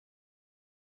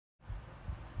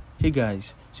Hey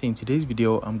guys, so in today's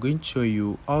video I'm going to show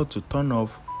you how to turn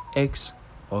off X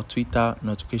or Twitter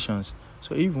notifications.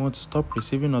 So if you want to stop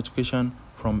receiving notification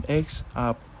from X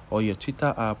app or your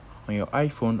Twitter app on your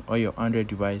iPhone or your Android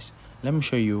device, let me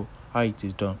show you how it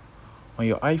is done. On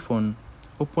your iPhone,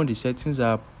 open the settings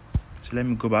app. So let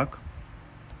me go back.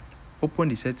 Open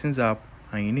the settings app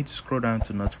and you need to scroll down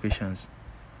to notifications.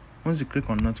 Once you click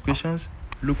on notifications,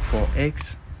 look for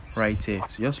X right here.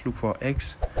 So just look for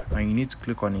X and you need to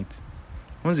click on it.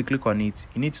 Once you click on it,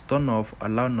 you need to turn off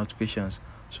allow notifications.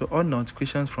 So all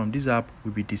notifications from this app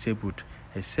will be disabled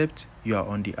except you are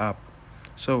on the app.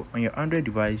 So on your Android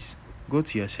device, go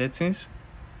to your settings.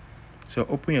 So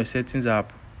open your settings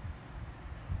app.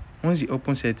 Once you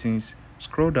open settings,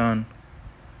 scroll down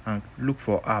and look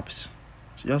for apps.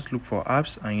 So just look for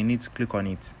apps and you need to click on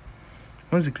it.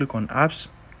 Once you click on apps,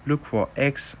 look for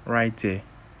X right there,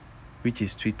 which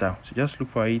is Twitter. So just look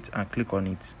for it and click on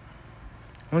it.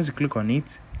 Once you click on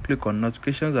it, click on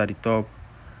notifications at the top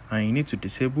and you need to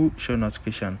disable show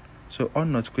notification. So all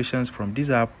notifications from this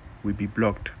app will be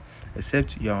blocked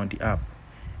except you are on the app.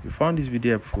 If you found this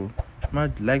video helpful,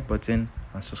 smash the like button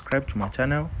and subscribe to my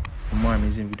channel for more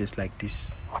amazing videos like this.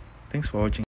 Thanks for watching.